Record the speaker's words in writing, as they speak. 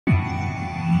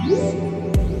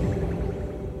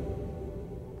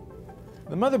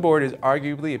The motherboard is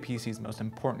arguably a PC's most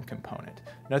important component.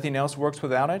 Nothing else works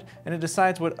without it, and it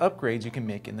decides what upgrades you can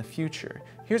make in the future.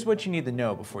 Here's what you need to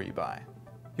know before you buy.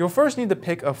 You'll first need to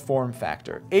pick a form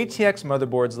factor. ATX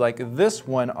motherboards like this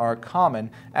one are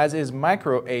common, as is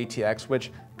micro ATX,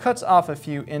 which cuts off a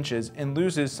few inches and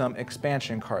loses some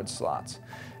expansion card slots.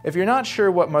 If you're not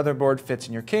sure what motherboard fits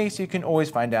in your case, you can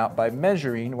always find out by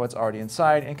measuring what's already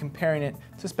inside and comparing it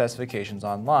to specifications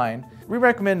online. We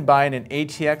recommend buying an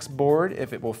ATX board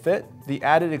if it will fit. The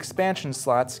added expansion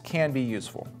slots can be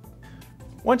useful.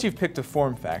 Once you've picked a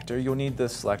form factor, you'll need to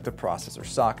select a processor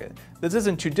socket. This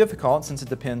isn't too difficult since it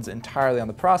depends entirely on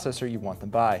the processor you want to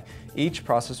buy. Each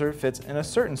processor fits in a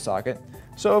certain socket,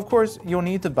 so of course you'll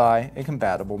need to buy a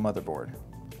compatible motherboard.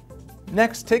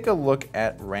 Next, take a look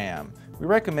at RAM. We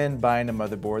recommend buying a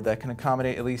motherboard that can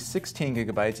accommodate at least 16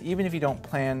 gigabytes even if you don't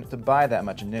plan to buy that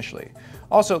much initially.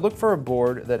 Also, look for a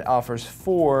board that offers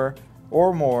 4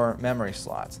 or more memory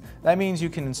slots. That means you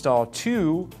can install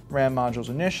 2 RAM modules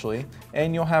initially,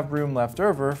 and you'll have room left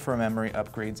over for memory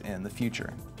upgrades in the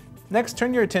future. Next,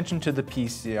 turn your attention to the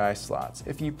PCI slots.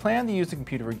 If you plan to use the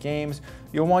computer for games,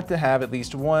 you'll want to have at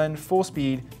least one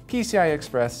full-speed PCI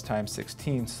Express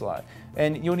x16 slot,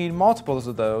 and you'll need multiples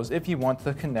of those if you want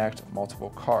to connect multiple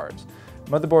cards.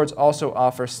 Motherboards also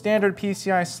offer standard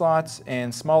PCI slots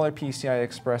and smaller PCI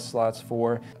Express slots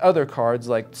for other cards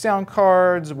like sound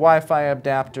cards, Wi-Fi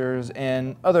adapters,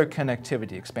 and other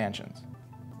connectivity expansions.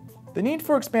 The need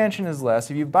for expansion is less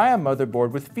if you buy a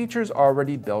motherboard with features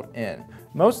already built in.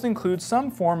 Most include some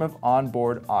form of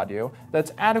onboard audio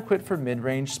that's adequate for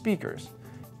mid-range speakers.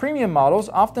 Premium models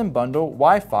often bundle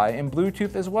Wi-Fi and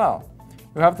Bluetooth as well.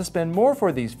 You'll have to spend more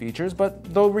for these features,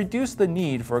 but they'll reduce the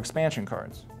need for expansion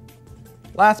cards.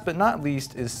 Last but not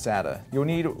least is SATA. You'll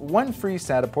need one free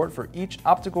SATA port for each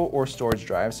optical or storage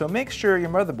drive, so make sure your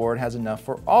motherboard has enough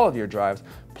for all of your drives,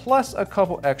 plus a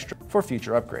couple extra for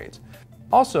future upgrades.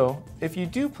 Also, if you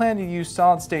do plan to use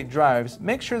solid-state drives,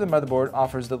 make sure the motherboard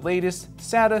offers the latest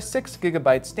SATA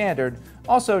 6GB standard,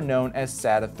 also known as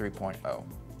SATA 3.0.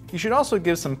 You should also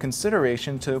give some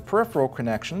consideration to peripheral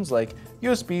connections like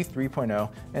USB 3.0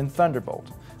 and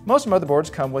Thunderbolt. Most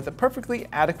motherboards come with a perfectly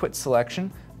adequate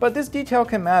selection, but this detail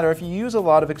can matter if you use a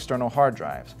lot of external hard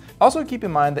drives. Also keep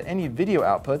in mind that any video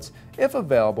outputs, if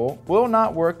available, will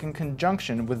not work in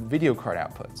conjunction with video card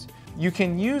outputs. You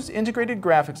can use integrated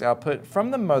graphics output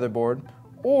from the motherboard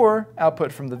or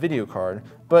output from the video card,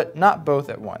 but not both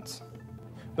at once.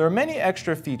 There are many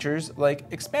extra features like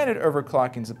expanded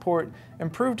overclocking support,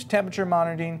 improved temperature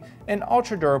monitoring, and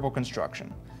ultra-durable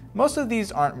construction. Most of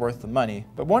these aren't worth the money,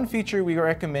 but one feature we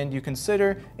recommend you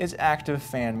consider is active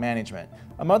fan management.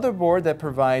 A motherboard that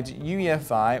provides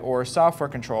UEFI or software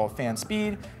control of fan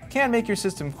speed can make your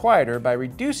system quieter by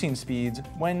reducing speeds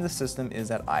when the system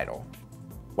is at idle.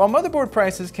 While motherboard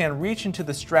prices can reach into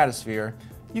the stratosphere,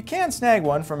 you can snag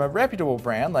one from a reputable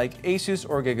brand like Asus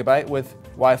or Gigabyte with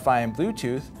Wi-Fi and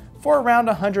Bluetooth for around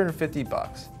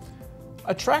 $150.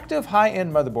 Attractive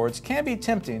high-end motherboards can be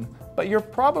tempting, but you're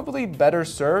probably better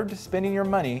served spending your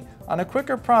money on a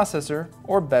quicker processor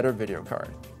or better video card.